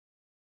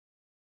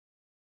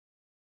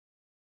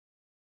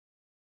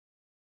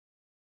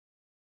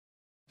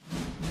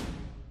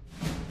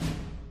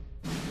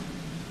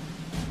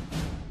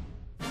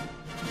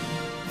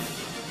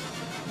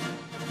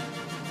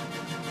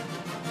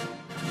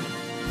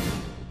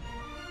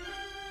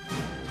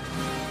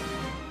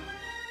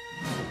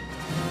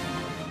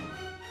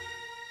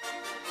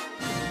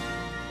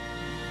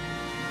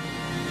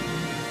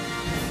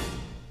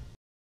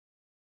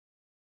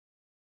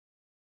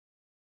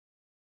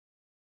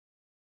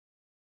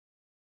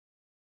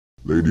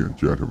Ladies and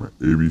gentlemen,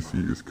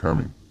 ABC is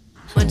coming.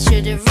 Want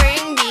you to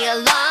ring the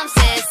alarm.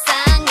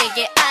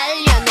 세상에게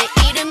알려 내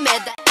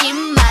이름에다 입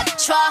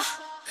맞춰.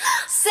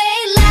 Say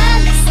la,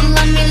 listen,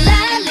 love me, la,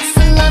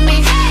 listen, love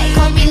me.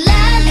 Call me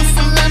la,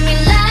 listen, love me,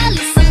 la,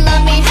 listen,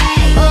 love me.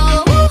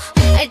 Oh,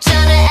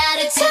 있잖아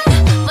attitude,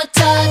 뭐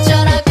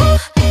터져라고.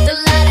 The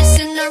loudest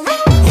in the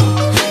room.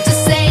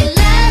 Just say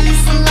la,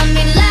 listen, love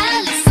me, la,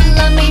 listen,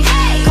 love me.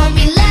 Call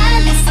me la,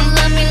 listen,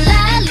 love me,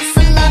 la,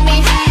 listen, love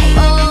me.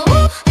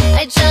 Oh,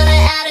 있잖아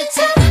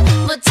attitude,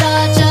 뭐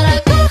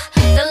터져라고.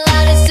 The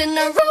loudest in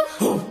the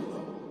room.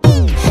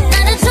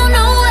 나는 또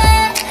너의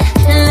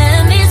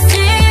let me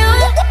see you.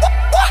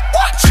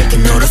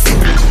 Chicken noodle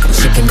soup,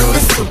 chicken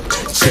noodle soup,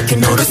 chicken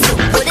noodle soup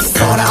with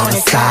soda on the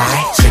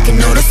side. Chicken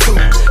noodle soup,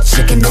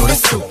 chicken noodle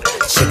soup,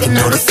 chicken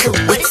noodle soup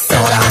with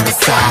soda on the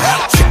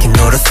side. Chicken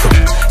noodle soup,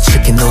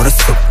 chicken noodle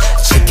soup,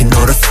 chicken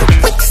noodle soup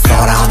with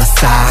soda on the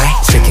side.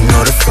 Chicken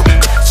noodle soup,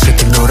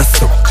 chicken noodle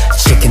soup,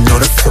 chicken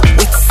noodle soup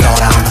with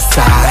soda on the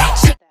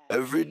side.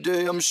 Every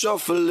day I'm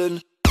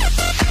shuffling.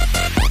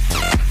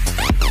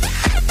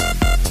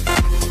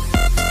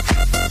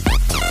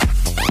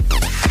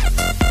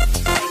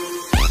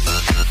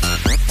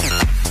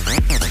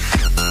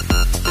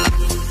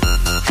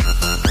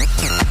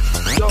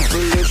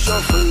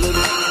 Shuffling.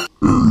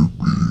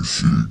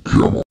 ABC,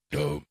 come on.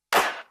 Do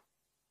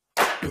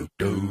do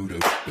do do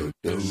do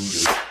do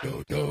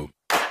do do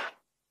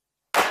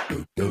do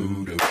do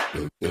do do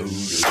do do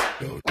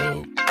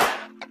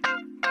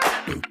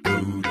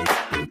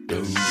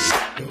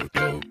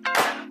do.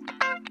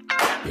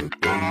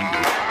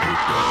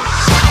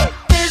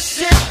 This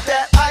shit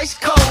that ice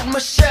cold,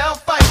 Michelle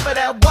fight for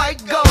that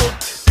white gold.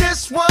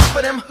 This one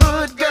for them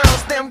hood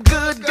girls, them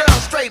good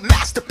girls, straight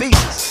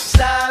masterpieces.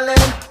 Styling,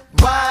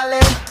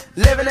 wildin',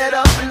 living it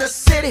up in the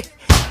city.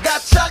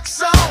 Got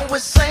Chuck's on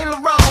with Saint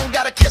Laurent.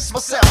 Gotta kiss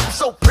myself, I'm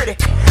so pretty.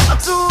 I'm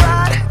too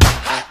hot.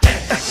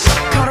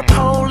 Call the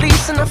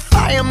police and the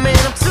fireman.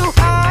 I'm too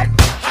hot.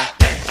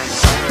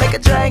 Make a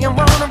dragon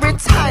wanna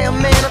retire,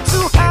 man. I'm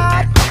too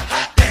hot.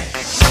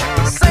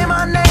 Say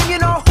my name, you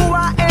know who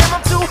I am.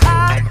 I'm too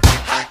hot.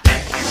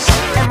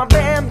 And my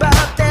band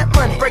bought that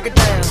money. Break it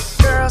down.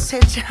 Girls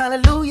hit you,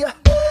 hallelujah.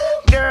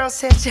 Girls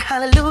hit you,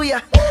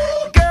 hallelujah.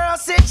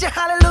 Girls hit you,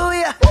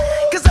 hallelujah.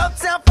 Cause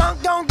Uptown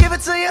Funk don't give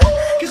it to you.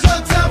 Cause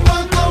Uptown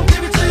Funk don't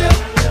give it to you.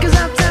 Cause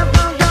Uptown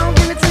Funk don't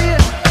give it to you.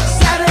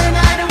 Saturday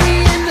night and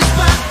we in the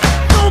spot.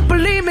 Don't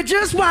believe me,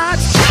 just watch.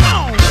 Come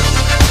on.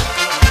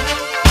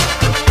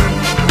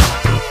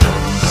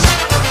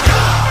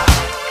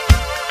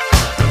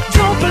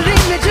 Don't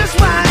believe me, just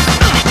watch.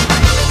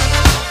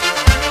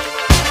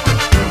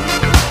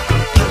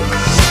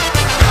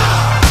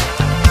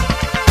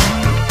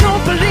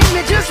 Don't believe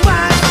me, just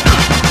watch.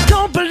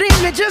 Don't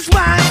believe me, just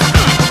watch.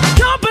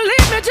 Don't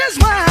believe me,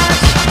 just watch.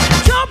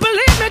 Don't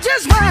believe me,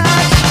 just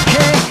watch.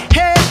 Hey,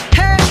 hey,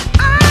 hey,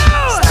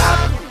 oh! Stop.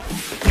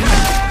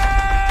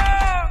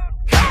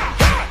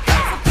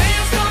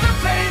 Players gonna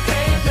play,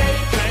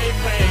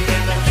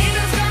 and the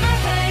haters gonna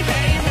hate,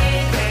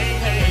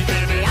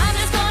 baby. I'm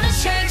just gonna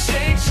shake.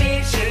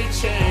 Shake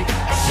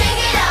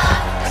it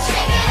up,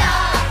 shake it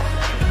up.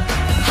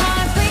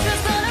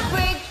 Heartbreakers gonna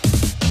break.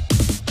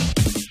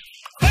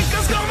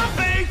 Breakers gonna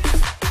break.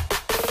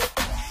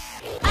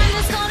 I'm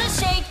just gonna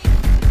shake.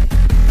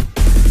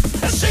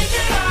 Shake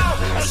it out,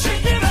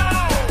 shake it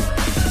out.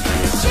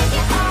 Shake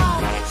it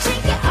off,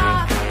 shake it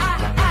off.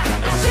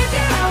 Shake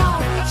it off,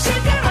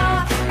 shake it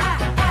off.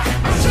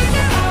 Shake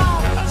it off,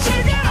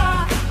 shake it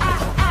off.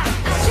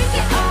 Shake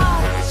it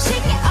off,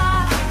 shake it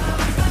off.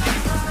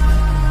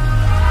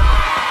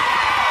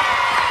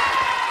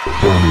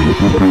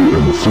 Tony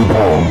and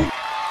Super.